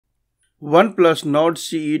OnePlus Nord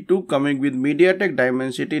CE2 coming with MediaTek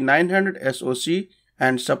Dimensity 900 SoC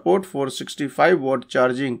and support for 65-watt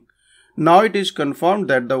charging. Now it is confirmed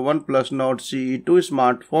that the OnePlus Nord CE2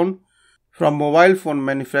 smartphone from mobile phone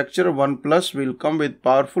manufacturer OnePlus will come with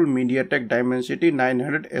powerful MediaTek Dimensity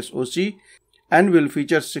 900 SoC and will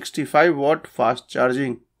feature 65-watt fast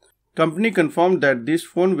charging. Company confirmed that this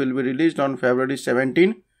phone will be released on February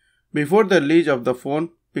 17. Before the release of the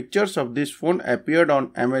phone, pictures of this phone appeared on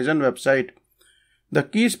Amazon website. The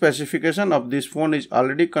key specification of this phone is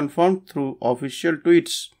already confirmed through official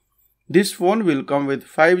tweets. This phone will come with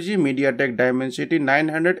 5G MediaTek Dimensity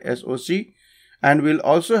 900 SoC and will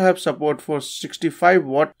also have support for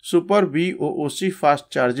 65-watt SuperVOOC Fast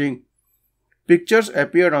Charging. Pictures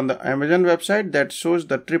appeared on the Amazon website that shows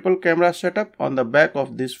the triple camera setup on the back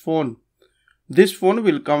of this phone. This phone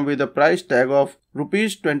will come with a price tag of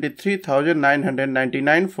Rs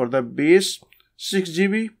 23,999 for the base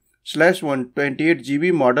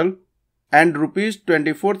 6GB/128GB model and Rs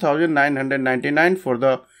 24,999 for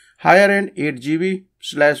the higher end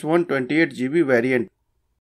 8GB/128GB variant.